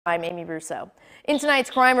I'm Amy Russo. In tonight's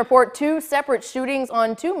crime report, two separate shootings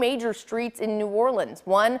on two major streets in New Orleans.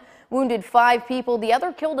 One wounded 5 people, the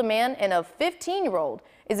other killed a man, and a 15-year-old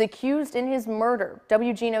is accused in his murder.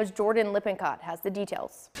 WGNO's Jordan Lippincott has the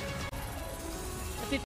details.